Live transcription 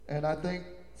And I think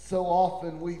so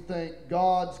often we think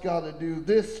God's got to do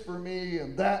this for me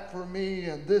and that for me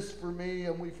and this for me,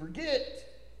 and we forget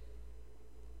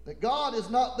that God is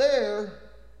not there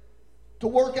to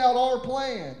work out our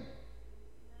plan.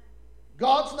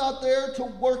 God's not there to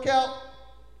work out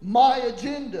my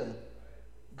agenda.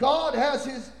 God has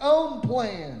his own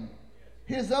plan,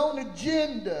 his own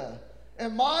agenda.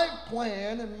 And my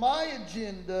plan and my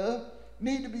agenda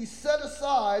need to be set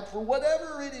aside for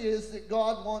whatever it is that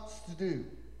God wants to do.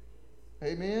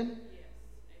 Amen? Yes.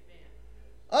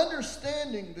 Amen.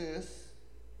 Understanding this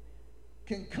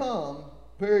can come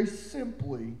very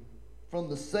simply from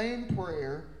the same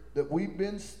prayer that we've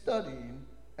been studying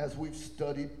as we've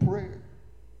studied prayer.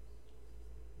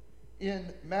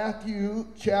 In Matthew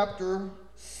chapter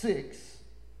 6,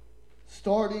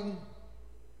 starting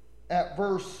at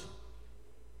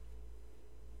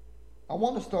I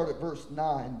want to start at verse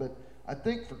 9, but I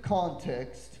think for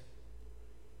context,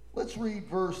 let's read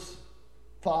verse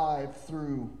 5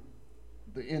 through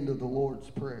the end of the Lord's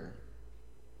Prayer.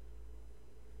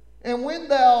 And when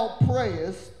thou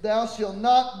prayest, thou shalt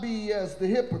not be as the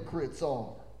hypocrites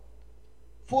are,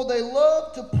 for they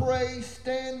love to pray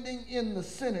standing in the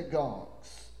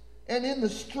synagogues and in the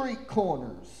street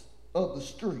corners of the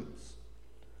streets,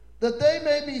 that they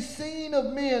may be seen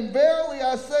of men. Verily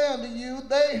I say unto you,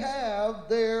 they have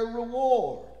their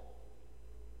reward.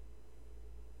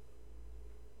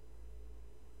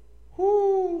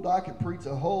 Whoo, I could preach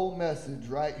a whole message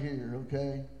right here,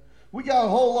 okay? We got a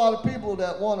whole lot of people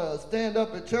that want to stand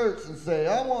up at church and say,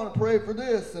 I want to pray for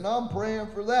this and I'm praying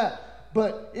for that.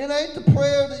 But it ain't the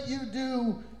prayer that you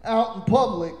do out in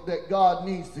public that God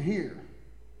needs to hear.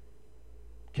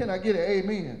 Can I get an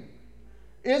amen?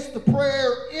 It's the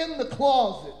prayer in the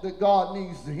closet that God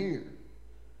needs to hear.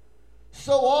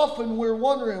 So often we're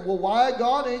wondering, well, why,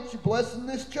 God, ain't you blessing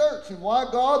this church? And why,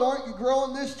 God, aren't you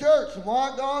growing this church? And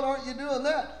why, God, aren't you doing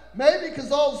that? Maybe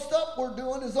because all the stuff we're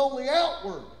doing is only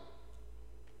outward.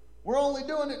 We're only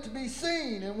doing it to be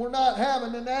seen, and we're not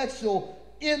having an actual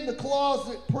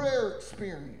in-the-closet prayer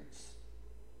experience.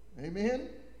 Amen?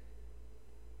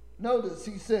 Notice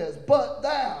he says, but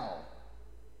thou,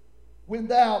 when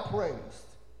thou prayest,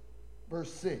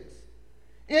 verse 6,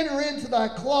 enter into thy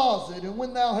closet, and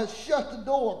when thou hast shut the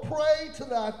door, pray to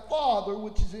thy Father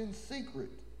which is in secret.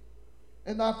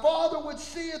 And thy Father which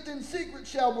seeth in secret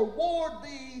shall reward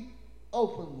thee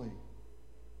openly.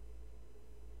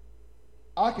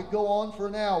 I could go on for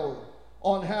an hour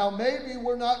on how maybe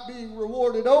we're not being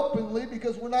rewarded openly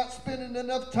because we're not spending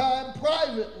enough time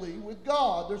privately with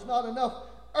God. There's not enough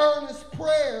earnest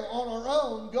prayer on our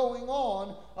own going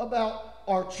on about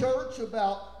our church,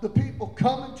 about the people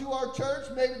coming to our church.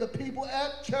 Maybe the people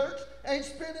at church ain't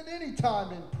spending any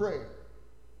time in prayer.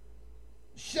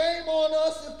 Shame on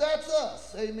us if that's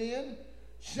us. Amen.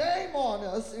 Shame on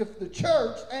us if the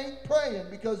church ain't praying,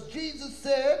 because Jesus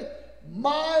said,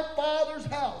 my Father's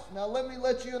house. Now let me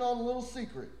let you in on a little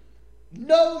secret.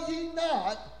 Know ye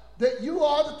not that you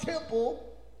are the temple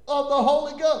of the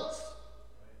Holy Ghost,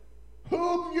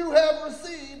 whom you have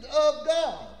received of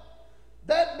God.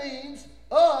 That means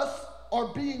us are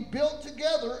being built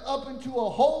together up into a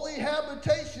holy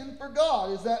habitation for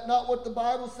God. Is that not what the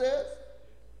Bible says?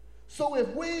 So if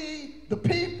we, the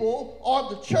people,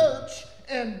 are the church,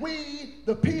 and we,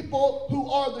 the people who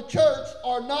are the church,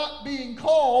 are not being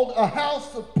called a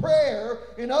house of prayer,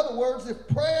 in other words, if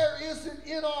prayer isn't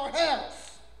in our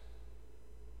house,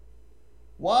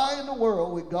 why in the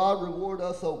world would God reward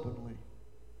us openly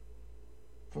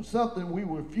for something we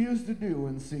refuse to do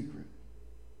in secret?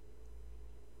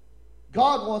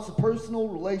 God wants a personal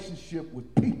relationship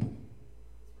with people.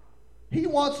 He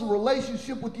wants a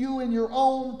relationship with you in your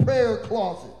own prayer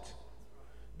closet.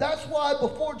 That's why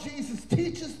before Jesus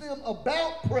teaches them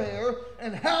about prayer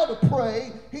and how to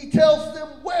pray, he tells them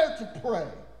where to pray.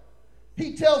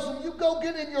 He tells them, you go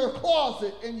get in your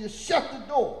closet and you shut the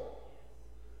door.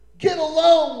 Get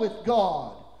alone with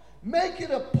God. Make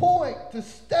it a point to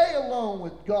stay alone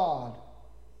with God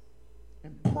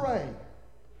and pray.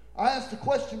 I asked a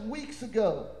question weeks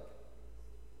ago,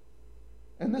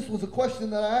 and this was a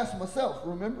question that I asked myself,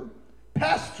 remember?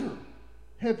 Pastor,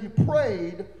 have you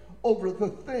prayed over the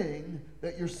thing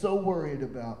that you're so worried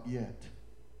about yet?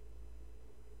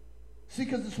 See,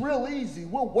 because it's real easy.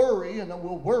 We'll worry and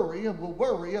we'll worry and we'll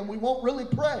worry, and we won't really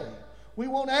pray. We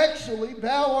won't actually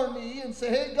bow our knee and say,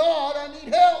 hey, God, I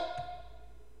need help.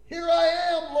 Here I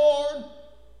am, Lord.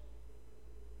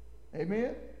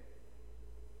 Amen?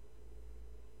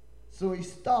 So he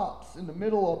stops in the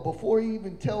middle of, before he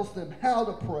even tells them how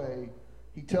to pray,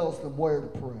 he tells them where to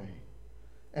pray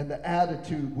and the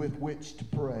attitude with which to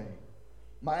pray.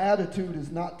 My attitude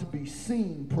is not to be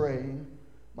seen praying.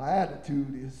 My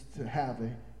attitude is to have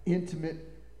an intimate,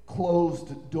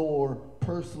 closed-door,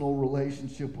 personal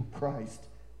relationship with Christ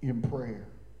in prayer.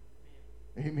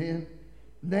 Amen?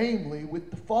 Namely,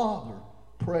 with the Father,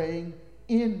 praying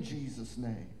in Jesus'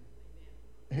 name.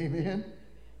 Amen?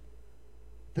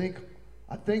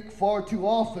 I think far too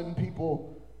often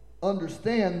people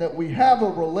understand that we have a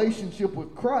relationship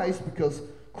with Christ because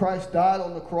Christ died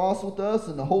on the cross with us,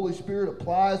 and the Holy Spirit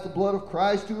applies the blood of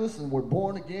Christ to us, and we're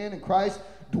born again, and Christ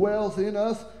dwells in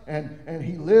us, and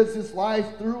he lives his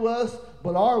life through us.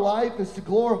 But our life is to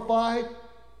glorify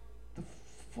the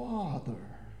Father.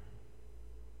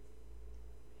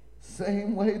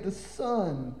 Same way the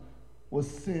Son was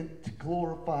sent to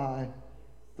glorify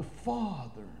the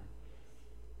Father.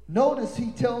 Notice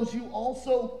he tells you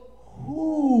also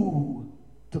who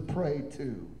to pray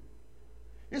to.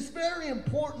 It's very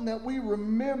important that we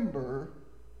remember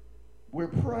we're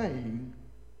praying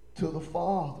to the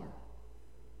Father.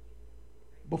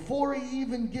 Before he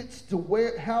even gets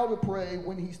to how to pray,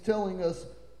 when he's telling us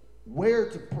where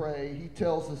to pray, he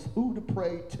tells us who to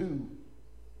pray to.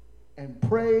 And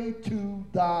pray to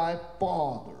thy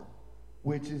Father,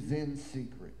 which is in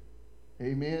secret.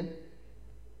 Amen?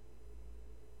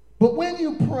 But when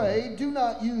you pray, do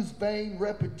not use vain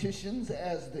repetitions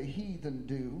as the heathen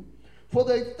do, for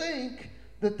they think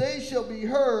that they shall be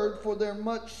heard for their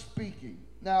much speaking.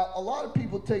 Now, a lot of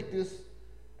people take this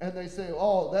and they say,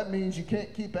 oh, that means you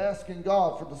can't keep asking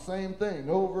God for the same thing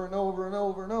over and over and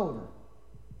over and over.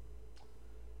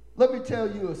 Let me tell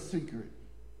you a secret.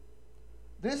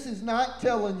 This is not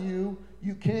telling you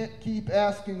you can't keep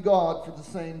asking God for the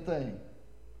same thing.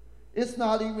 It's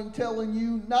not even telling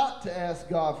you not to ask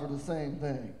God for the same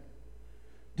thing.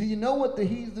 Do you know what the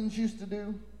heathens used to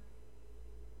do?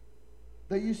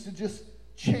 They used to just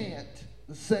chant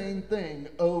the same thing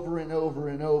over and over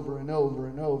and over and over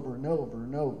and over and over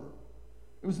and over.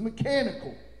 It was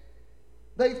mechanical.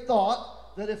 They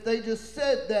thought that if they just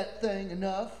said that thing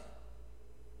enough,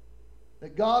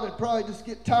 that God would probably just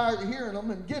get tired of hearing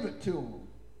them and give it to them.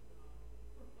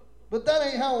 But that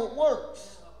ain't how it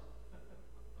works.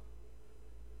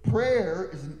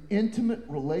 Prayer is an intimate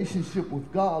relationship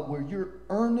with God where you're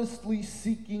earnestly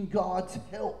seeking God's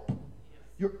help.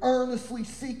 You're earnestly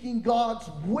seeking God's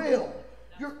will.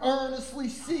 You're earnestly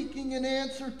seeking an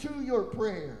answer to your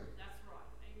prayer. That's right.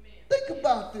 Amen. Think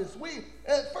about this.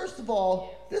 First of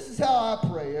all, this is how I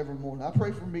pray every morning. I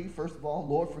pray for me, first of all.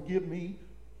 Lord, forgive me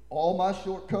all my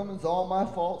shortcomings, all my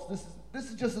faults. This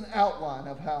is just an outline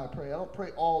of how I pray. I don't pray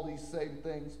all these same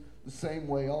things the same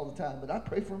way all the time, but I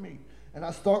pray for me. And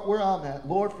I start where I'm at.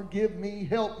 Lord, forgive me,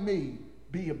 help me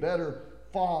be a better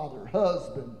father,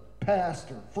 husband,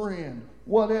 pastor, friend,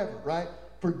 whatever, right?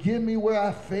 Forgive me where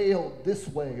I failed this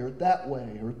way or that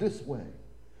way or this way.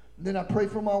 And then I pray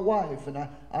for my wife, and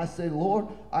I say, Lord,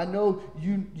 I know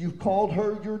you've called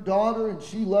her your daughter, and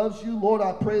she loves you. Lord,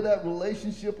 I pray that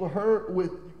relationship with her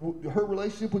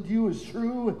relationship with you is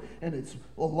true, and it's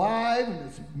alive, and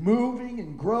it's moving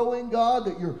and growing, God,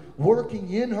 that you're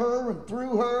working in her and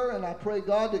through her. And I pray,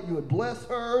 God, that you would bless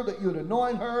her, that you would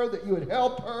anoint her, that you would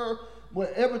help her.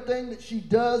 With everything that she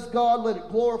does, God, let it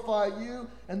glorify you.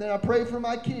 And then I pray for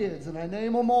my kids, and I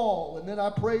name them all. And then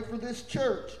I pray for this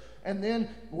church. And then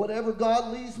whatever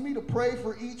God leads me to pray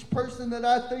for each person that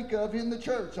I think of in the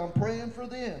church, I'm praying for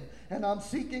them. And I'm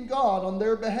seeking God on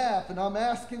their behalf. And I'm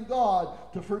asking God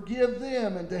to forgive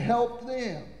them and to help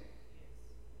them.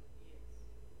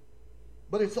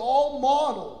 But it's all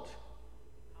modeled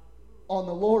on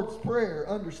the Lord's Prayer,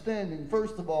 understanding,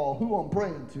 first of all, who I'm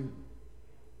praying to.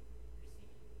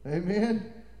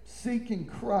 Amen? Seeking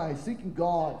Christ, seeking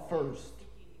God first.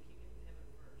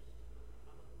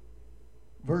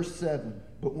 Verse 7,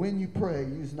 but when you pray,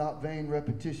 use not vain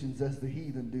repetitions as the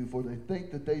heathen do, for they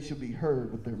think that they shall be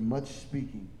heard with their much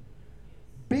speaking.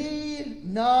 Be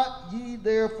not ye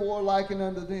therefore likened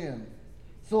unto them.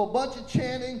 So a bunch of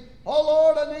chanting, oh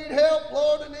Lord, I need help,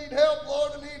 Lord, I need help,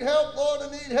 Lord, I need help, Lord,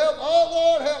 I need help, oh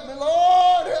Lord, help me,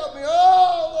 Lord, help me,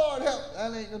 oh Lord, help me.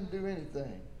 That ain't going to do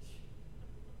anything.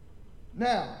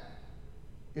 Now,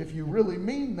 if you really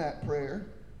mean that prayer,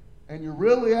 and you're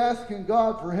really asking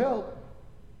God for help,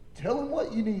 tell him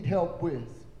what you need help with.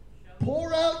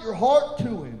 Pour out your heart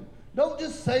to him. Don't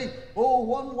just say, oh,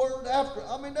 one word after.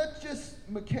 I mean, that's just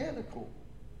mechanical.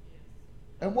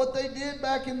 And what they did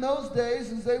back in those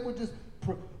days is they would just,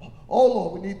 oh,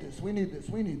 Lord, we need this, we need this,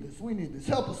 we need this, we need this.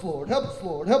 Help us, Lord, help us,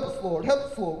 Lord, help us, Lord, help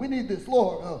us, Lord. We need this,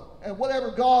 Lord. And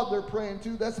whatever God they're praying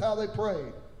to, that's how they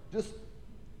prayed. Just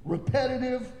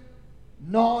repetitive,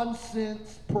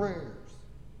 nonsense prayers.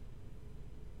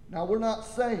 Now, we're not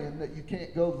saying that you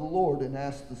can't go to the Lord and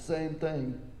ask the same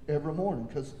thing every morning,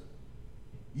 because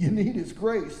you need His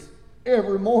grace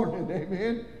every morning,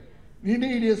 amen? You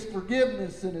need His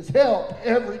forgiveness and His help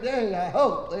every day, I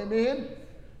hope, amen?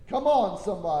 Come on,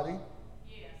 somebody.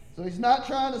 Yes. So He's not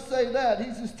trying to say that.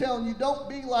 He's just telling you, don't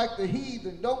be like the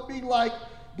heathen. Don't be like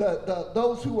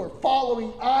those who are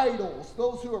following idols,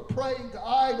 those who are praying to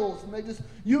idols, and they just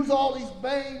use all these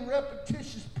vain,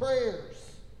 repetitious prayers.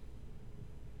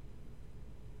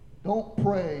 Don't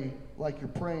pray like you're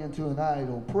praying to an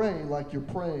idol. Pray like you're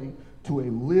praying to a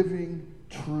living,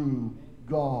 true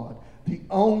God. The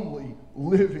only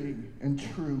living and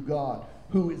true God,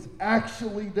 who is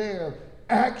actually there,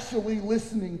 actually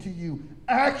listening to you,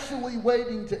 actually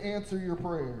waiting to answer your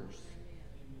prayers.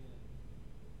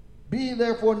 Be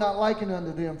therefore not likened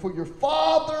unto them, for your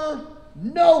Father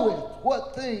knoweth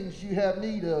what things you have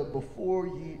need of before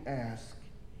ye ask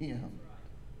Him.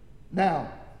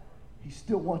 Now, He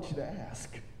still wants you to ask.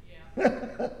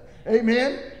 Yeah.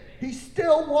 Amen? He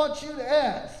still wants you to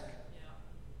ask. Yeah.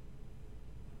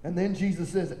 And then Jesus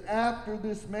says, after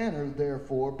this manner,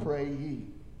 therefore, pray ye,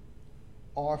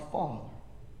 Our Father,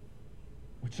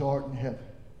 which art in heaven,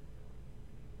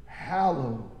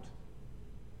 hallowed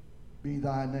be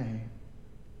thy name.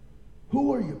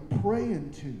 Who are you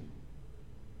praying to?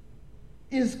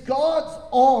 Is God's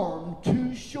arm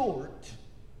too short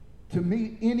to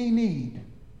meet any need?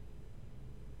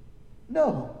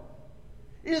 No.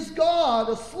 Is God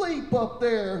asleep up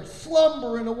there,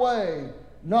 slumbering away,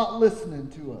 not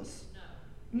listening to us?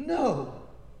 No.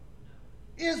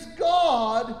 Is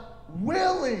God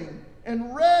willing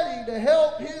and ready to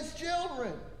help His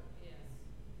children?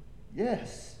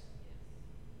 Yes.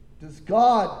 Does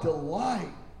God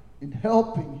delight in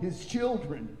helping His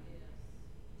children?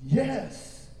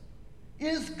 Yes.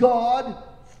 Is God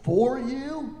for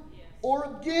you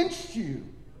or against you?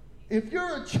 If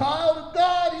you're a child of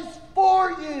God, He's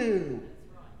for you.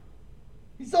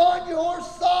 He's on your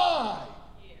side.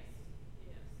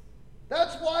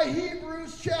 That's why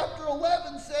Hebrews chapter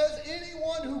 11 says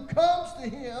anyone who comes to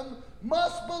Him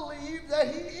must believe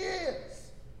that He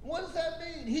is. What does that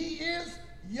mean? He is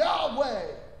Yahweh.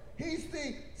 He's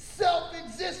the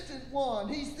self-existent one.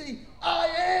 He's the I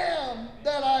am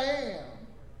that I am.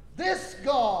 This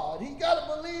God, you got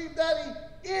to believe that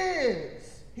He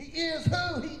is. He is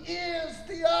who? He is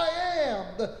the I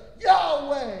am, the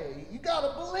Yahweh. You got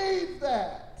to believe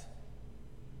that.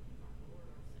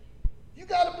 You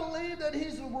got to believe that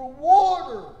He's a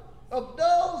rewarder of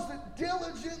those that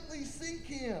diligently seek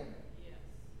Him.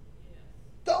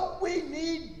 Don't we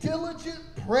need diligent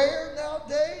prayer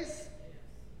nowadays?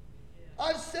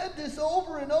 I've said this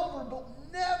over and over, but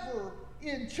never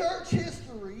in church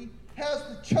history has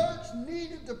the church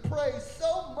needed to pray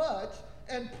so much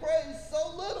and pray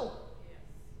so little.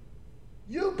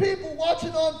 You people watching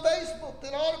on Facebook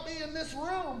that ought to be in this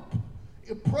room,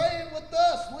 praying with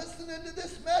us, listening to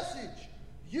this message,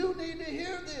 you need to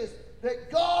hear this, that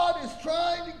God is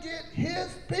trying to get His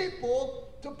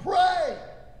people to pray.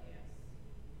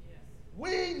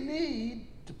 We need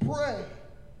to pray.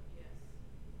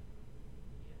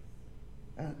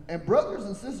 And brothers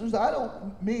and sisters, I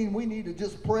don't mean we need to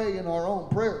just pray in our own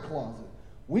prayer closet.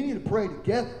 We need to pray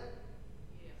together.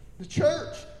 The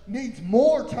church needs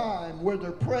more time where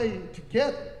they're praying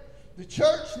together. The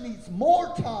church needs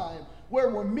more time where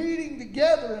we're meeting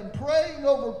together and praying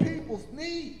over people's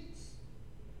needs.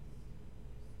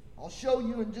 I'll show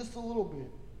you in just a little bit.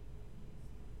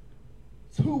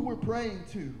 It's who we're praying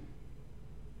to.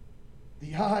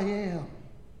 The I am.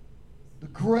 The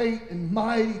great and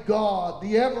mighty God,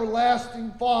 the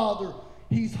everlasting Father.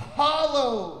 He's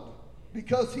hallowed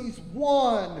because He's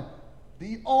one,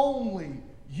 the only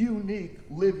unique,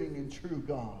 living, and true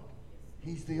God.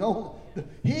 He's the only.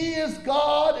 He is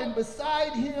God, and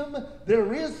beside Him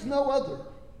there is no other.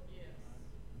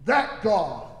 That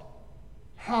God,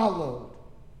 hallowed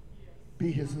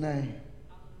be His name.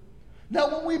 Now,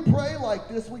 when we pray like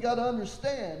this, we got to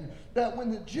understand that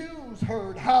when the Jews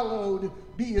heard hallowed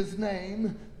be His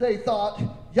name, they thought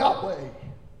Yahweh.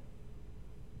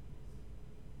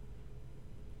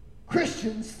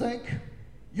 Christians think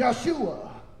Yeshua,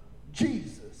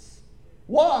 Jesus.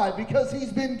 Why? Because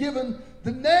He's been given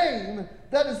the name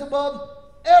that is above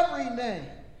every name.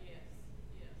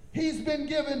 He's been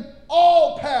given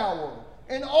all power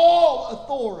and all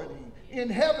authority in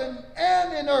heaven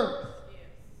and in earth.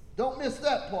 Don't miss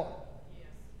that part.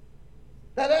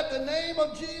 That at the name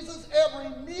of Jesus, every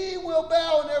knee will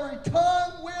bow and every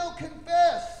tongue will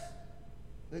confess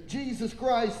that Jesus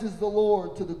Christ is the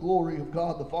Lord, to the glory of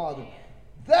God the Father.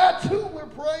 That's who we're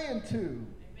praying to.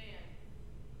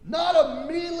 Not a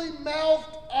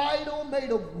mealy-mouthed idol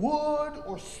made of wood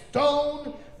or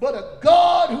stone, but a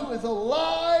God who is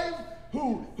alive,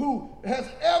 who has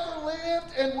ever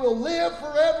lived and will live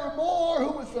forevermore,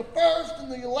 who is the first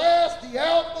and the last, the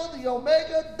Alpha, the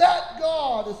Omega. That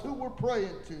God is who we're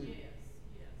praying to.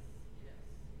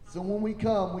 So when we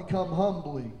come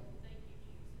humbly.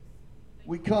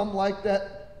 We come like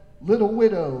that little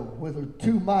widow with her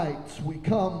 2 mites. We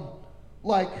come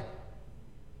like,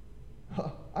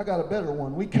 I got a better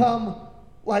one. We come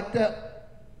like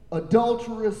that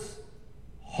adulterous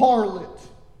harlot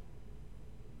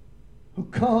who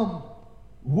come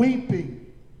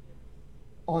weeping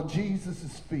on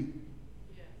Jesus' feet.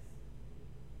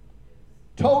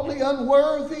 Totally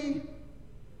unworthy,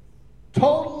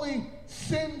 totally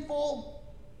sinful,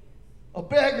 a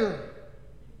beggar.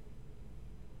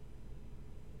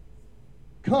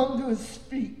 Come to his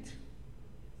feet.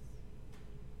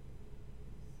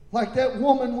 Like that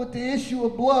woman with the issue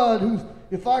of blood who,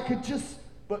 if I could just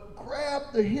but grab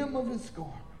the hem of his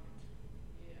garment.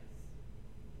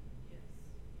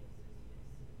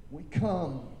 We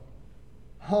come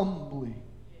humbly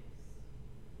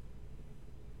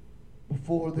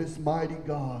before this mighty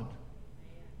God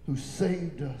who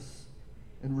saved us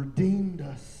and redeemed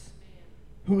us,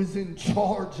 who is in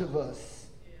charge of us.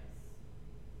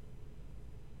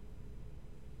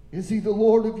 Is he the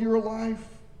Lord of your life?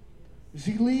 Is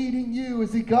he leading you?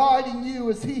 Is he guiding you?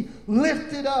 Is he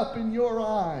lifted up in your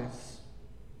eyes?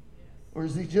 Or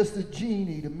is he just a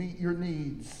genie to meet your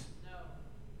needs?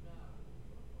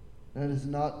 That is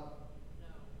not.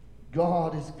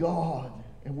 God is God,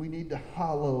 and we need to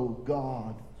hallow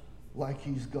God like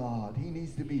he's God. He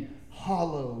needs to be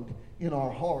hallowed in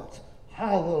our hearts,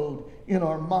 hallowed in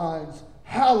our minds,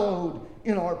 hallowed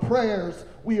in our prayers.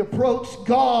 We approach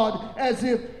God as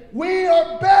if we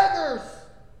are beggars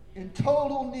in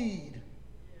total need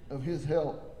of his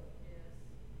help.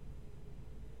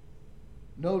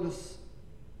 Notice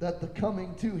that the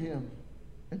coming to him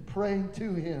and praying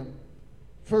to him,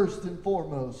 first and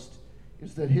foremost,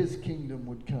 is that his kingdom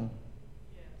would come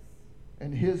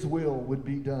and his will would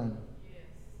be done.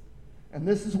 And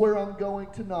this is where I'm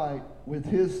going tonight with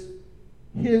his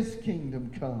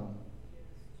kingdom come,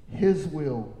 his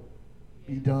will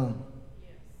be done.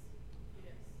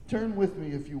 Turn with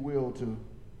me, if you will, to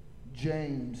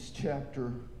James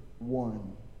chapter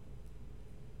 1.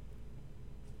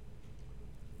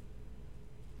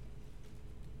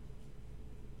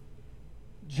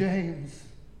 James,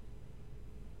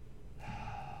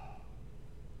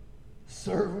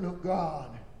 servant of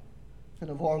God and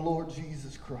of our Lord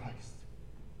Jesus Christ.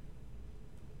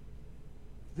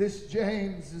 This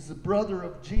James is a brother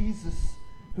of Jesus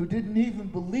who didn't even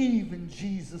believe in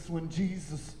Jesus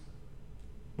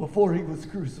before he was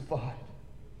crucified.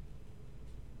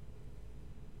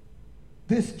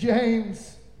 This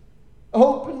James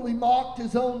openly mocked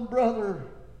his own brother,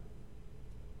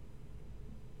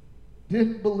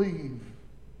 didn't believe.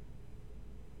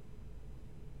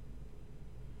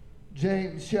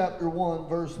 James chapter 1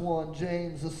 verse 1,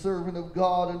 James, a servant of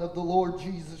God and of the Lord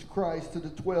Jesus Christ, to the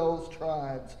 12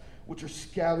 tribes which are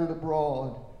scattered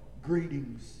abroad,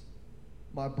 greetings,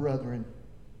 my brethren.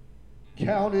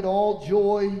 Count it all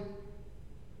joy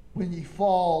when ye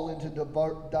fall into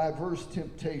diverse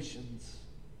temptations,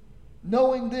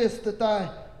 knowing this,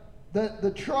 that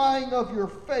the trying of your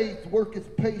faith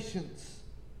worketh patience.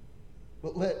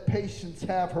 But let patience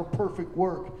have her perfect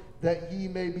work, that ye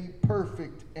may be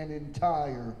perfect and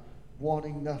entire,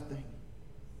 wanting nothing.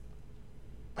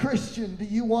 Christian, do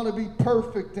you want to be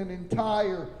perfect and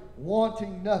entire,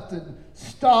 wanting nothing?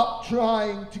 Stop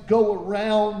trying to go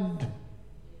around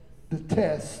the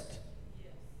test.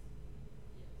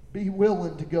 Be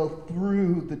willing to go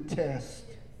through the test,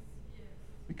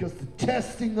 because the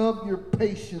testing of your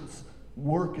patience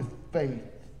worketh faith.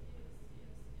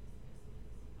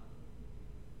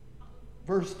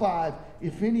 Verse 5,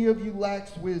 if any of you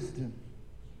lacks wisdom,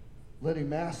 let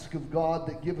him ask of God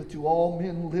that giveth to all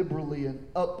men liberally and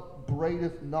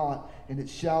upbraideth not, and it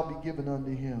shall be given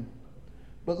unto him.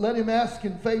 But let him ask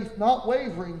in faith, not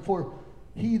wavering, for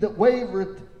he that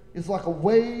wavereth is like a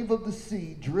wave of the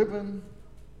sea, driven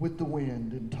with the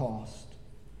wind and tossed.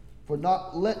 For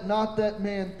let not that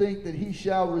man think that he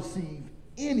shall receive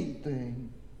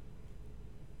anything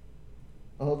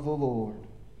of the Lord.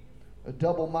 A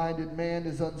double-minded man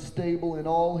is unstable in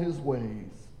all his ways.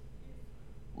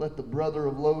 Let the brother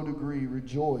of low degree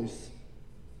rejoice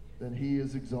that he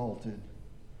is exalted.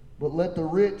 But let the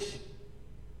rich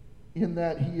in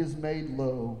that he is made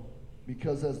low,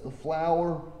 because as the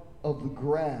flower of the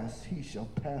grass he shall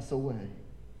pass away.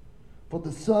 For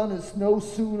the sun is no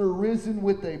sooner risen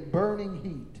with a burning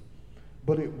heat,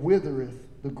 but it withereth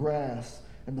the grass,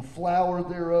 and the flower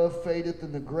thereof fadeth,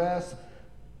 and the grace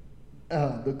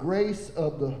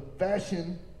of the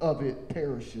fashion of it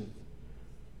perisheth.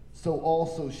 So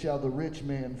also shall the rich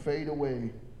man fade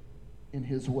away in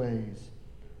his ways.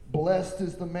 Blessed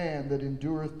is the man that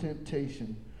endureth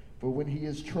temptation, for when he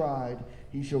is tried,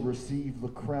 he shall receive the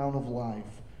crown of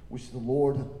life, which the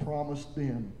Lord hath promised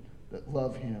them that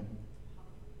love him.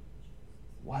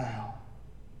 Wow.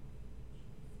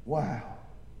 Wow.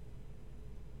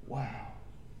 Wow.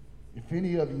 If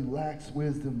any of you lacks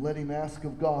wisdom, let him ask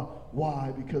of God.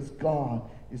 Why? Because God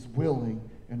is willing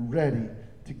and ready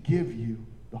to give you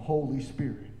the Holy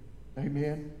Spirit.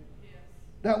 Amen? Yes.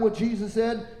 That what Jesus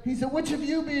said? He said, which of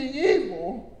you being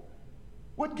evil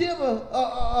would give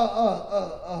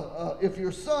if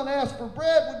your son asked for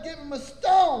bread, would give him a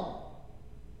stone?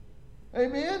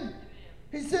 Amen?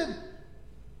 He said,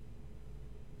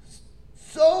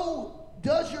 so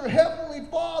does your heavenly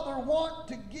Father want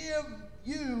to give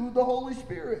you the Holy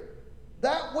Spirit.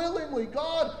 That willingly.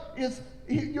 God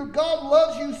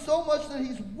loves you so much that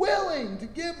he's willing to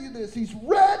give you this. He's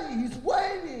ready. He's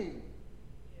waiting.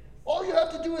 Yes. All you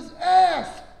have to do is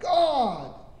ask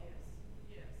God. Yes.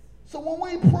 Yes. So when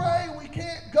we pray, we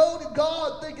can't go to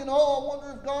God thinking, oh, I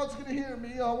wonder if God's going to hear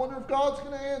me. I wonder if God's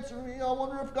going to answer me. I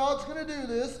wonder if God's going to do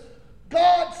this.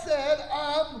 God said,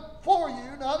 I'm for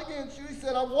you, not against you. He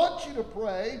said, I want you to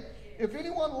pray. If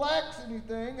anyone lacks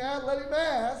anything, let him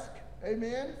ask.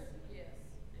 Amen? Yes.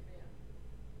 Amen.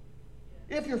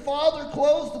 If your Father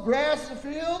clothes the grass of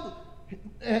the field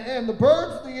and the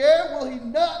birds of the air, will he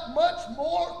not much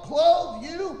more clothe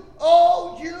you,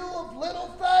 O you of little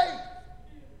faith?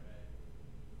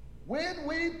 When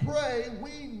we pray,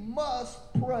 we must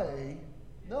pray,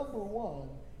 number one,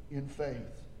 in faith.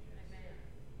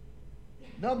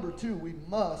 Number two, we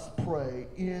must pray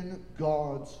in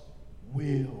God's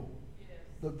will. Yes.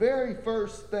 The very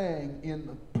first thing in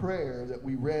the prayer that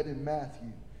we read in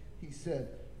Matthew, he said,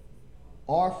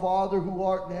 Our Father who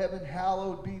art in heaven,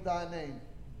 hallowed be thy name.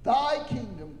 Thy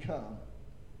kingdom come.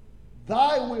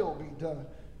 Thy will be done.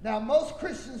 Now, most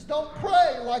Christians don't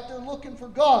pray like they're looking for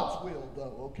God's will,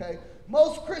 though, okay?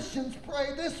 Most Christians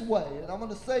pray this way, and I'm going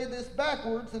to say this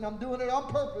backwards, and I'm doing it on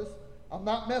purpose. I'm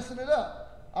not messing it up.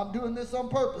 I'm doing this on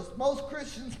purpose. Most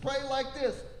Christians pray like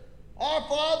this. Our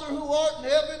Father who art in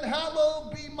heaven,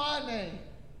 hallowed be my name.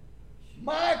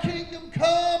 My kingdom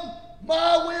come,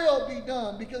 my will be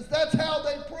done. Because that's how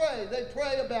they pray. They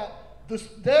pray about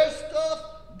their stuff,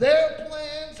 their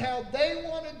plans, how they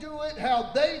want to do it,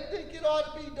 how they think it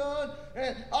ought to be done.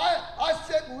 And I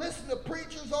sat and listened to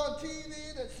preachers on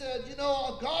TV that said,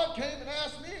 God came and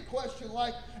asked me a question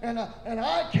like, and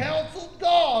I counseled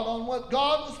God on what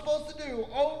God was supposed to do.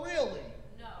 Oh, really?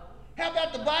 No. How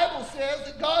about the Bible says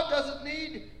that God doesn't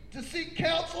need to seek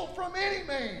counsel from any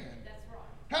man? That's right.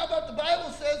 How about the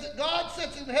Bible says that God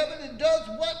sits in heaven and does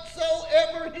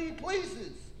whatsoever he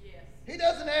pleases? He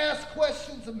doesn't ask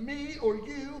questions of me or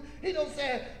you. He don't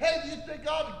say, hey, do you think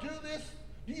I ought to do this?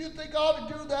 Do you think I ought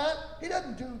to do that? He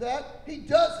doesn't do that. He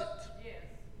does it. Yes.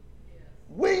 Yes.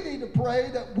 We need to pray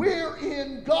that we're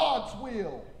in God's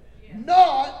will, yes.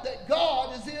 Not that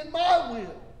God is in my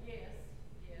will. Yes.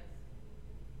 Yes.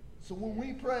 So when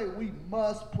we pray, we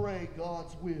must pray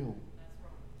God's will. That's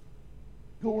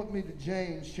right. Go with me to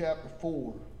James chapter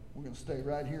 4. We're going to stay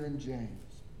right here in James.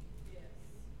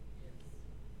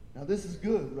 Now this is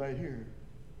good right here.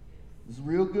 This is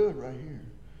real good right here.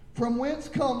 From whence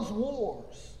comes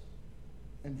wars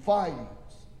and fightings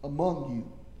among you?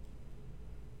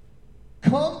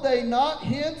 Come they not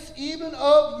hence even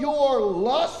of your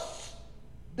lusts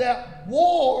that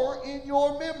war in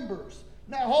your members?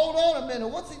 Now hold on a minute.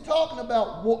 What's he talking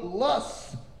about?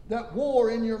 Lusts that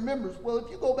war in your members. Well, if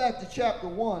you go back to chapter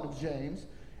 1 of James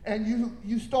and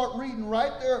you start reading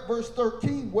right there at verse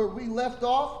 13 where we left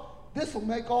off, this will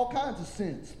make all kinds of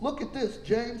sense. Look at this,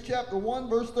 James chapter 1,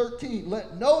 verse 13.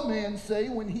 Let no man say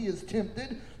when he is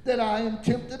tempted that I am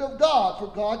tempted of God, for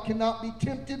God cannot be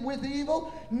tempted with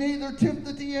evil, neither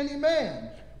tempteth he any man.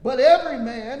 But every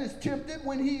man is tempted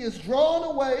when he is drawn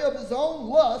away of his own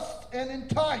lust and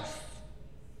enticed.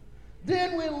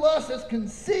 Then when lust is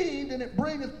conceived, and it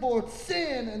bringeth forth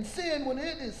sin, and sin, when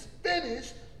it is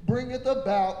finished, bringeth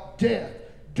about death.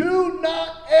 Do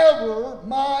not ever,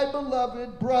 my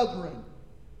beloved brethren,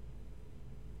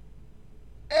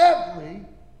 every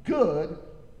good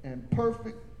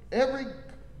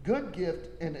gift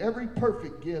and every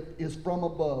perfect gift is from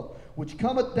above, which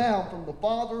cometh down from the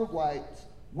Father of lights,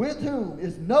 with whom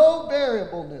is no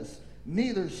variableness,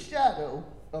 neither shadow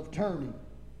of turning.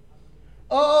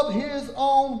 Of his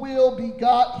own will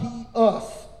begot he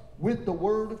us with the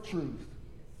word of truth.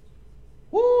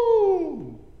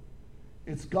 Woo!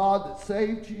 It's God that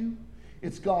saved you.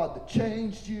 It's God that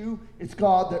changed you. It's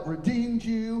God that redeemed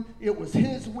you. It was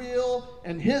his will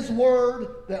and his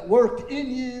word that worked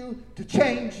in you to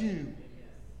change you.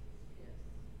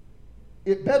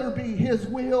 It better be his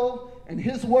will and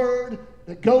his word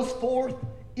that goes forth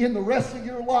in the rest of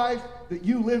your life that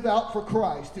you live out for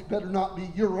Christ. It better not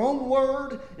be your own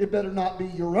word. It better not be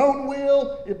your own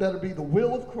will. It better be the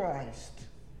will of Christ.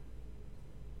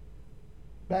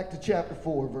 Back to chapter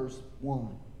 4, verse 1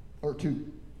 or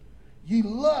 2. Ye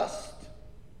lust,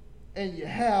 and ye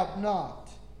have not.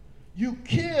 You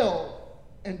kill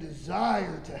and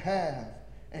desire to have,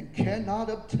 and cannot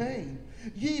obtain.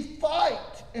 Ye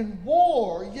fight and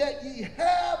war, yet ye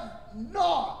have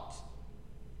not,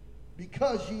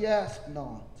 because ye ask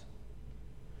not.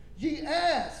 Ye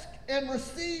ask and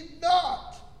receive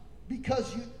not,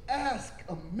 because you ask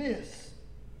amiss,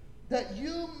 that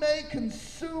you may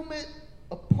consume it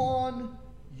upon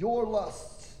your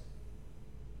lusts.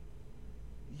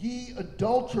 Ye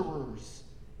adulterers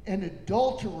and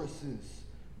adulteresses,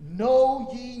 know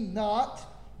ye not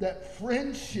that the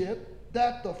friendship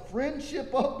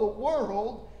of the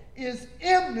world is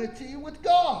enmity with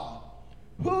God?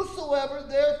 Whosoever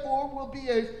therefore will be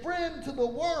a friend to the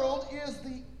world is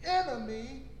the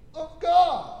enemy of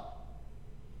God.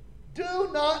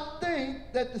 Do not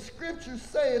think that the scripture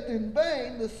saith in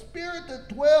vain, the spirit that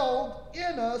dwelled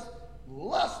in us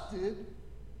lusted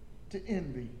to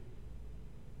envy.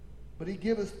 But he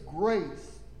giveth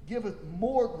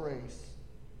more grace.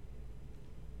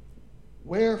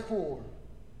 Wherefore,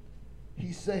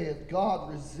 he saith,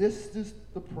 God resisteth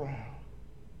the proud,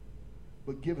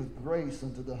 but giveth grace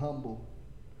unto the humble.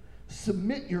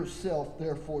 Submit yourself,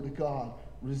 therefore, to God.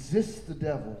 Resist the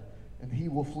devil, and he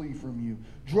will flee from you.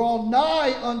 Draw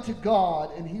nigh unto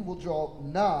God, and he will draw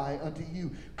nigh unto you.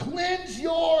 Cleanse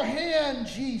your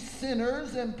hands, ye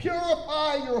sinners, and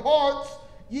purify your hearts,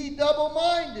 ye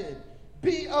double-minded.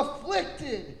 Be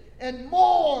afflicted, and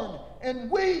mourn, and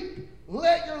weep.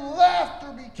 Let your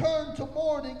laughter be turned to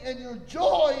mourning, and your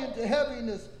joy into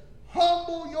heaviness.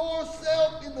 Humble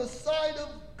yourself in the sight of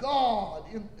God,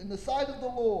 in the sight of the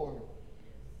Lord,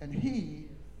 and he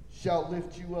shall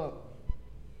lift you up.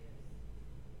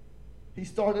 He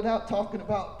started out talking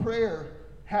about prayer,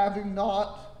 having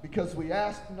not, because we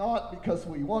ask not, because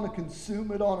we want to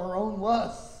consume it on our own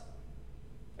lusts.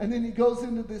 And then he goes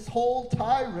into this whole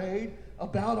tirade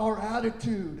about our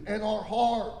attitude and our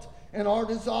heart and our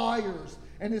desires.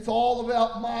 And it's all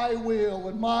about my will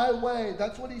and my way.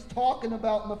 That's what he's talking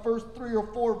about in the first 3 or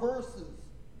 4 verses.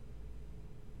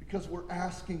 Because we're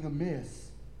asking amiss.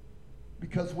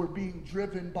 Because we're being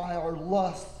driven by our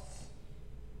lusts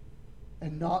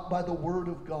and not by the word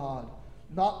of God.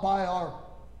 Not by our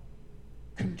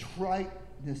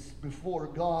contriteness before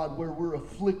God, where we're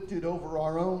afflicted over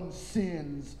our own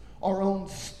sins, our own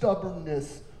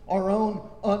stubbornness, our own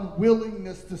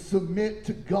unwillingness to submit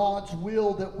to God's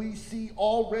will that we see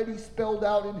already spelled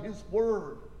out in his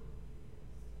word.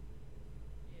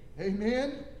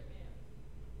 Amen?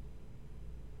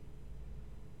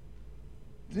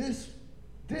 This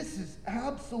is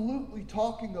absolutely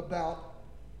talking about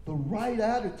the right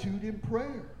attitude in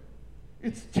prayer.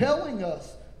 It's telling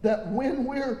us that when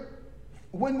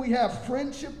we have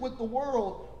friendship with the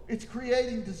world, it's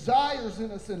creating desires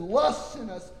in us and lusts in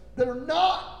us that are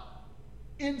not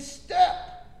in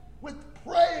step with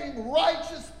praying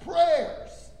righteous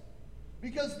prayers.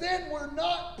 Because then we're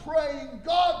not praying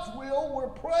God's will, we're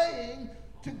praying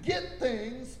to get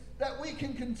things that we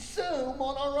can consume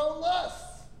on our own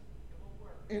lusts,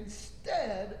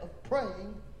 instead of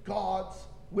praying God's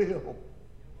will.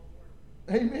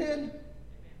 Amen?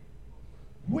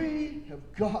 We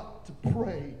have got to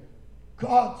pray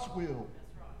God's will.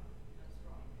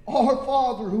 Our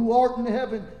Father who art in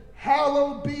heaven,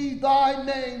 hallowed be thy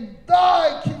name.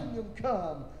 Thy kingdom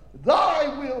come. Thy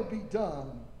will be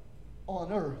done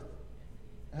on earth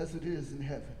as it is in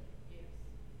heaven.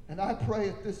 And I pray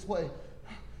it this way,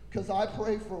 because I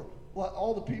pray for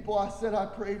all the people I said I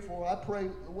prayed for. I pray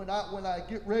when I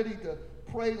get ready to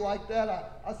pray like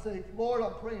that, I say, Lord,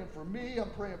 I'm praying for me.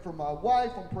 I'm praying for my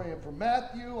wife. I'm praying for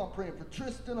Matthew. I'm praying for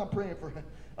Tristan. I'm praying for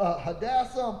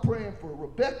Hadassah. I'm praying for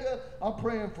Rebecca. I'm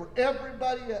praying for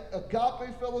everybody at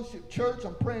Agape Fellowship Church.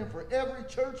 I'm praying for every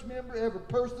church member, every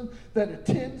person that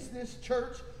attends this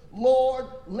church. Lord,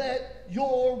 let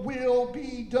your will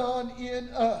be done in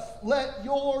us. Let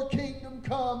your kingdom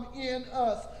come in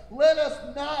us. Let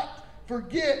us not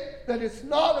forget that it's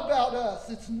not about us.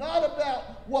 It's not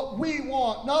about what we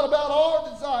want, not about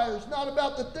our desires, not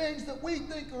about the things that we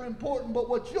think are important, but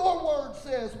what your word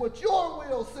says, what your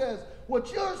will says,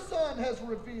 what your Son has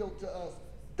revealed to us.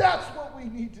 That's what we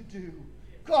need to do.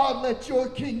 God, let your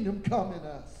kingdom come in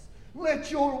us.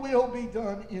 Let your will be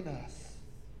done in us.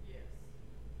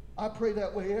 I pray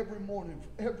that way every morning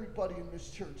for everybody in this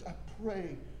church. I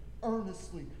pray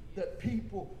earnestly that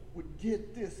people would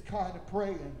get this kind of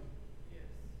praying.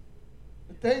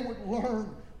 That they would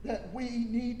learn that we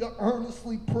need to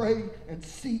earnestly pray and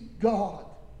seek God.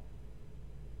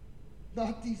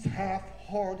 Not these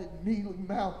half-hearted,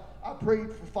 mealy-mouthed. I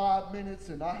prayed for 5 minutes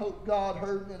and I hope God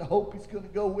heard me and I hope He's going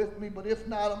to go with me. But if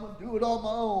not, I'm going to do it on my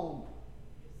own.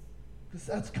 Because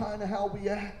that's kind of how we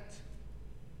act.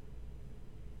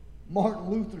 Martin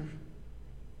Luther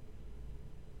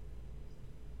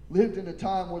lived in a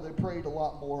time where they prayed a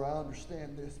lot more. I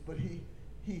understand this. But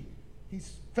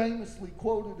he's famously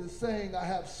quoted as saying, I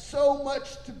have so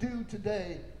much to do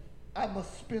today, I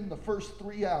must spend the first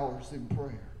 3 hours in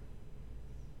prayer.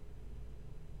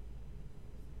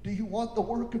 Do you want the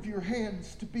work of your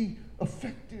hands to be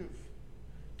effective?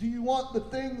 Do you want the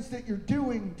things that you're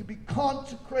doing to be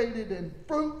consecrated and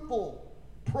fruitful?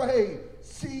 Pray,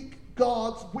 seek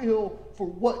God's will for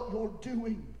what you're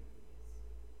doing.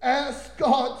 Ask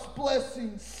God's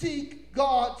blessing. Seek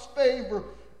God's favor.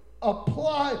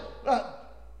 Apply,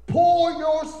 pour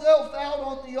yourself out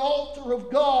on the altar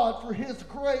of God for His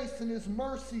grace and His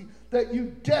mercy that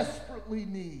you desperately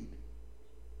need.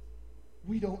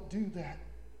 We don't do that.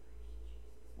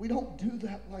 We don't do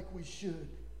that like we should.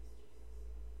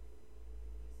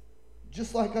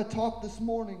 Just like I talked this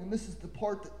morning, and this is the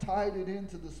part that tied it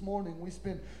into this morning, we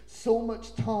spend so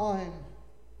much time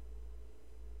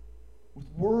with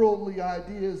worldly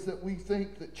ideas that we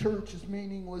think that church is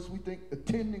meaningless. We think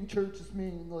attending church is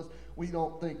meaningless. We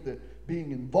don't think that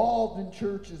being involved in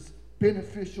church is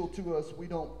beneficial to us. We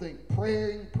don't think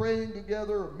praying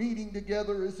together or meeting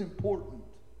together is important.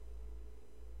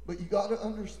 But you got to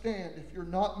understand, if you're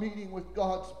not meeting with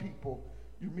God's people,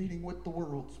 you're meeting with the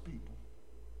world's people.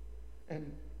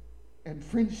 And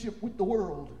friendship with the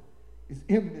world is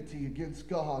enmity against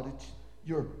God.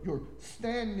 You're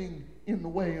standing in the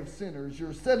way of sinners.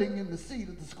 You're sitting in the seat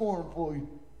of the scornful.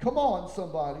 Come on,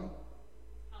 somebody.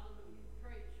 Hallelujah.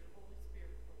 Praise your Holy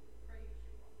Spirit. Praise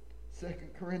you, Lord.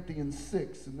 2 Corinthians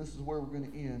 6, and this is where we're going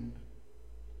to end.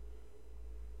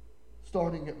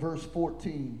 Starting at verse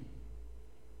 14.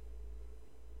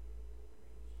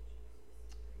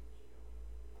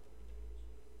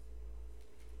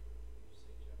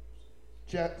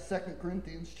 2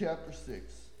 Corinthians chapter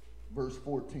 6, verse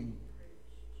 14.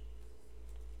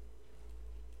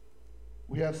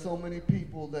 We have so many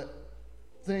people that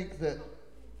think that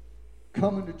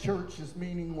coming to church is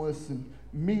meaningless, and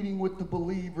meeting with the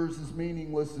believers is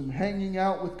meaningless, and hanging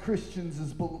out with Christians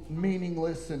is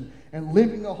meaningless, and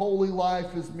living a holy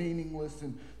life is meaningless,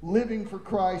 and living for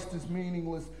Christ is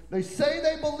meaningless. They say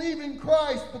they believe in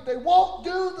Christ, but they won't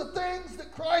do the things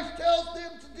that Christ tells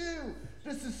them to do.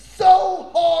 This is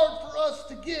so hard for us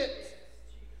to get.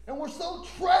 And we're so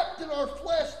trapped in our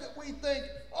flesh that we think,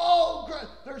 oh,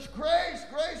 there's grace.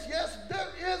 Yes, there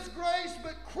is grace,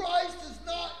 but Christ is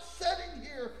not sitting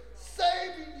here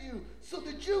saving you so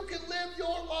that you can live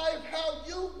your life how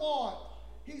you want.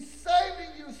 He's saving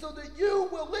you so that you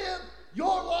will live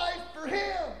your life for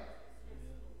Him.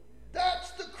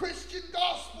 That's the Christian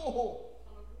gospel.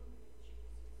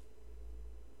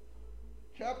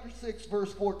 Chapter 6,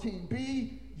 verse 14.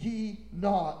 Be ye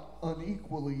not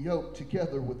unequally yoked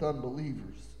together with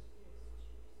unbelievers.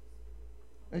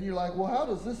 And you're like, well, how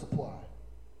does this apply?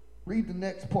 Read the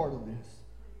next part of this.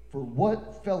 For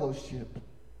what fellowship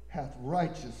hath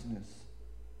righteousness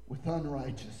with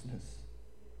unrighteousness?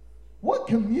 What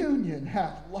communion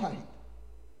hath light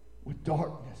with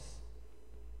darkness?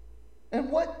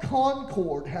 And what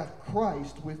concord hath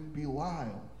Christ with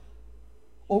Belial?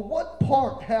 Or what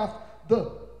part hath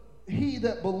he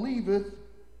that believeth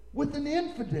with an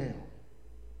infidel?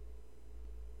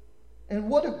 And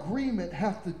what agreement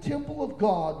hath the temple of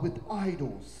God with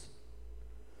idols?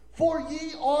 For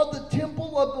ye are the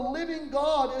temple of the living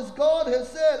God, as God has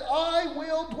said, I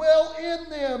will dwell in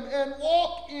them and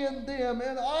walk in them,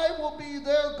 and I will be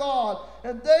their God,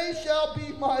 and they shall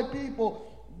be my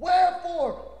people.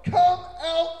 Wherefore, come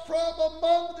out from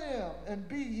among them, and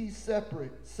be ye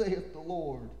separate, saith the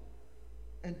Lord,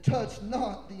 and touch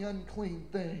not the unclean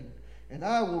thing, and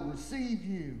I will receive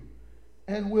you,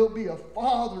 and will be a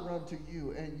father unto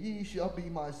you, and ye shall be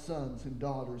my sons and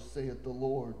daughters, saith the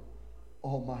Lord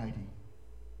Almighty.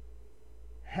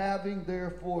 Having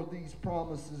therefore these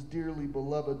promises, dearly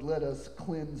beloved, let us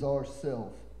cleanse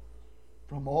ourselves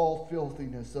from all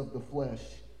filthiness of the flesh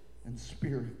and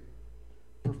spirit,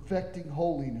 perfecting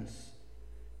holiness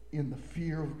in the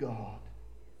fear of God.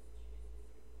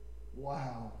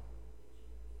 Wow.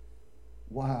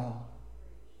 Wow.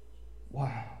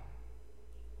 Wow.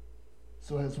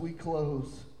 So as we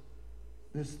close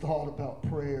this thought about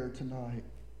prayer tonight,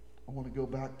 I want to go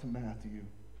back to Matthew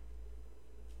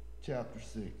chapter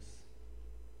 6. And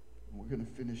we're going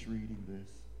to finish reading this.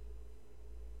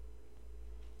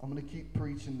 I'm going to keep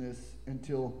preaching this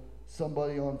until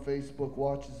somebody on Facebook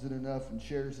watches it enough and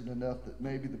shares it enough that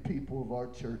maybe the people of our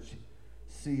church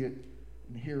see it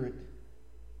and hear it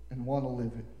and want to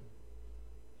live it.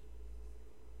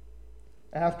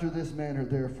 After this manner,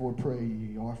 therefore, pray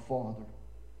ye, Our Father,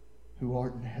 who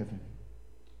art in heaven,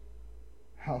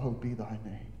 hallowed be thy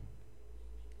name.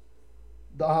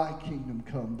 Thy kingdom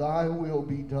come, thy will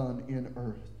be done in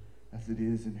earth as it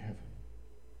is in heaven.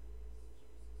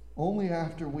 Only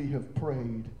after we have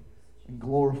prayed and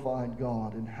glorified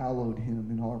God and hallowed him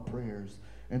in our prayers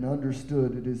and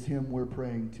understood it is him we're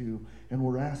praying to, and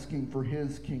we're asking for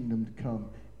his kingdom to come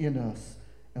in us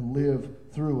and live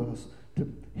through us,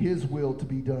 to his will to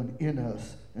be done in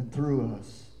us and through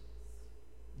us,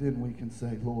 then we can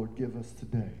say, Lord, give us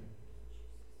today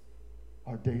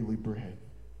our daily bread.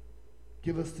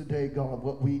 Give us today, God,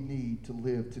 what we need to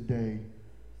live today.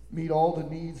 Meet all the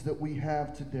needs that we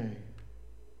have today.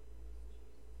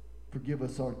 Forgive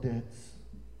us our debts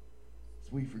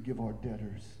as we forgive our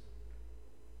debtors.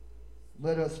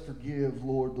 Let us forgive,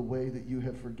 Lord, the way that you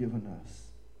have forgiven us.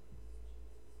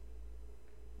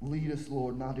 Lead us,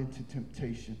 Lord, not into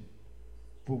temptation,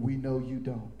 for we know you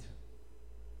don't.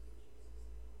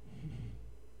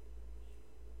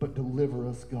 But deliver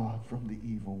us, God, from the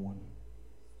evil one.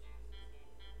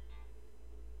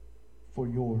 For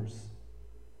yours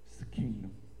is the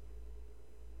kingdom,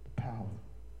 the power,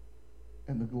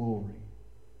 and the glory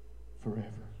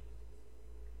forever.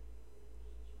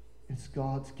 It's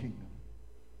God's kingdom.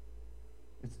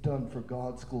 It's done for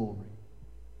God's glory.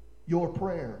 Your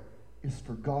prayer is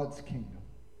for God's kingdom,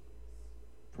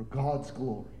 for God's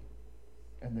glory,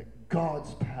 and that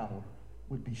God's power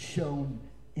would be shown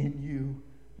in you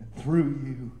and through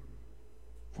you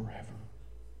forever.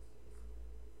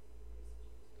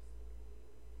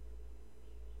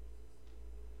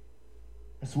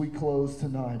 As we close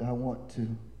tonight, I want to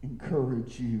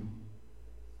encourage you.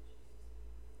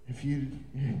 If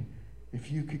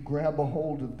you could grab a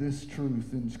hold of this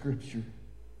truth in Scripture,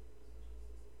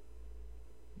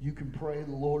 you can pray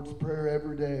the Lord's Prayer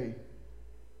every day,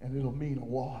 and it'll mean a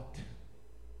lot.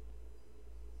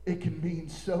 It can mean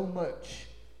so much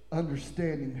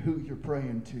understanding who you're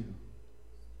praying to,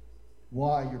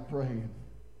 why you're praying,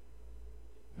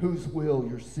 whose will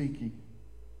you're seeking,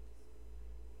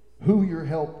 who your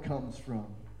help comes from.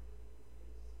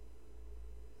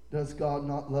 Does God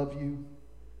not love you?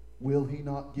 Will he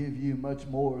not give you much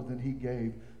more than he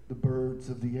gave the birds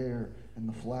of the air and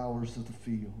the flowers of the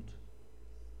field?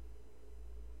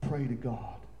 Pray to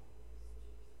God.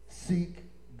 Seek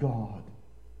God.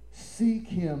 Seek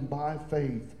him by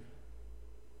faith,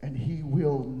 and he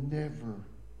will never,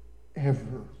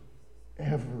 ever,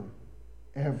 ever,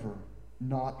 ever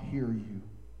not hear you,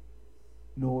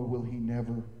 nor will he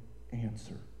never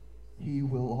answer. He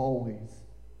will always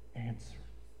answer.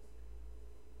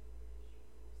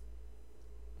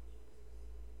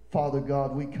 Father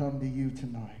God, we come to you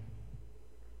tonight.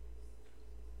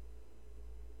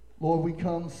 Lord, we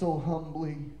come so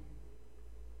humbly,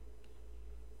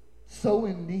 so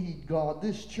in need, God.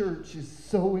 This church is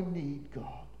so in need,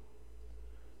 God.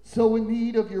 So in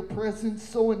need of your presence,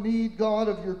 so in need, God,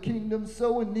 of your kingdom,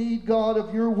 so in need, God,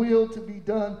 of your will to be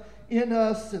done in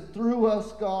us and through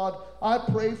us, God. I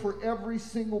pray for every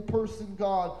single person,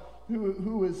 God,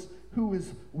 who is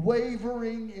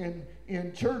wavering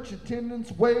in church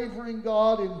attendance, wavering,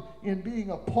 God, in being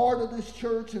a part of this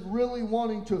church and really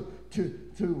wanting to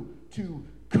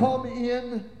come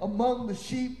in among the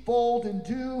sheepfold and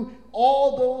do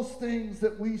all those things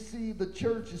that we see the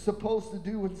church is supposed to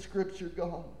do in Scripture,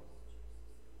 God.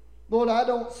 Lord, I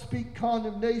don't speak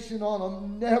condemnation on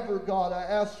them. Never, God. I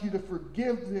ask you to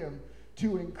forgive them,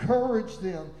 to encourage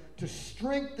them, to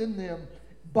strengthen them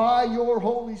by your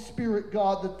Holy Spirit,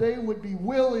 God, that they would be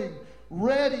willing,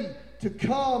 ready to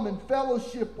come and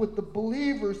fellowship with the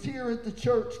believers here at the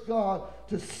church, God,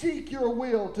 to seek your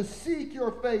will, to seek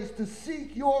your face, to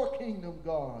seek your kingdom,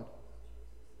 God.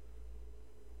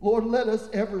 Lord, let us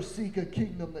ever seek a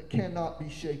kingdom that cannot be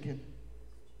shaken.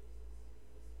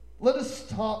 Let us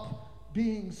stop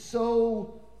being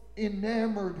so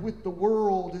enamored with the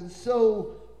world and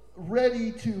so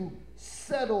ready to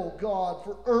settle, God,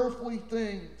 for earthly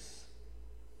things.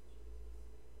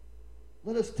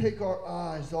 Let us take our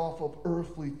eyes off of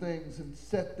earthly things and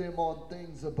set them on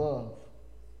things above.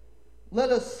 Let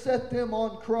us set them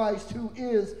on Christ, who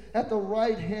is at the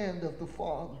right hand of the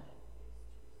Father.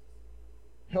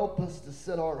 Help us to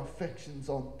set our affections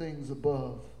on things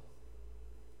above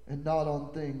and not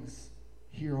on things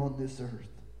here on this earth.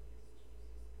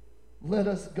 Let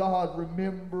us, God,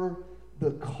 remember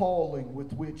the calling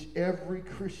with which every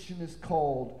Christian is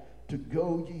called to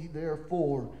go ye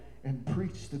therefore and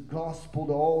preach the gospel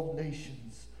to all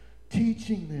nations,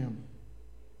 teaching them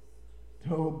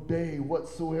to obey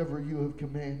whatsoever you have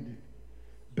commanded,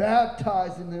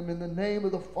 baptizing them in the name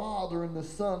of the Father and the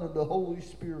Son and the Holy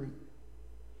Spirit,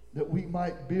 that we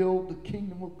might build the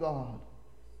kingdom of God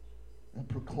and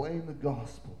proclaim the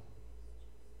gospel.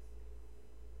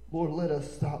 Lord, let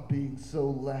us stop being so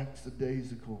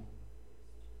lackadaisical,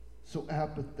 so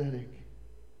apathetic.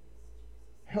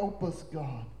 Help us,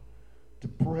 God, to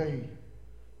pray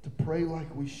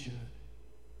like we should.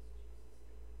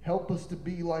 Help us to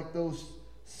be like those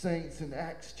saints in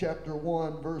Acts chapter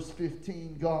 1, verse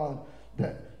 15, God,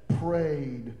 that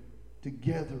prayed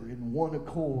together in one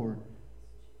accord.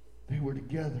 They were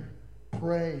together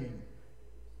praying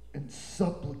and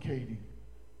supplicating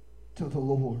to the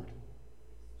Lord.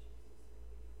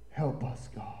 Help us,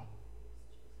 God.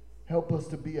 Help us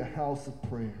to be a house of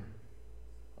prayer,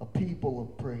 a people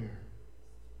of prayer,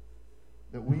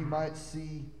 that we might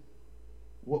see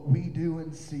what we do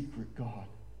in secret, God,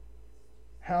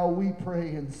 how we pray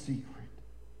in secret.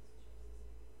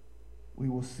 We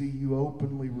will see you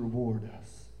openly reward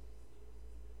us.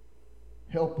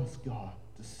 Help us, God,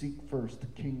 to seek first the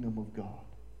kingdom of God,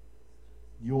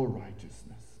 your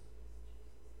righteousness.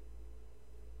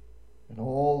 And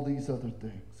all these other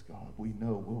things, God, we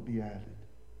know will be added.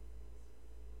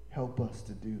 Help us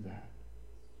to do that.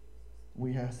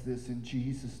 We ask this in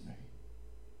Jesus' name.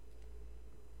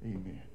 Amen.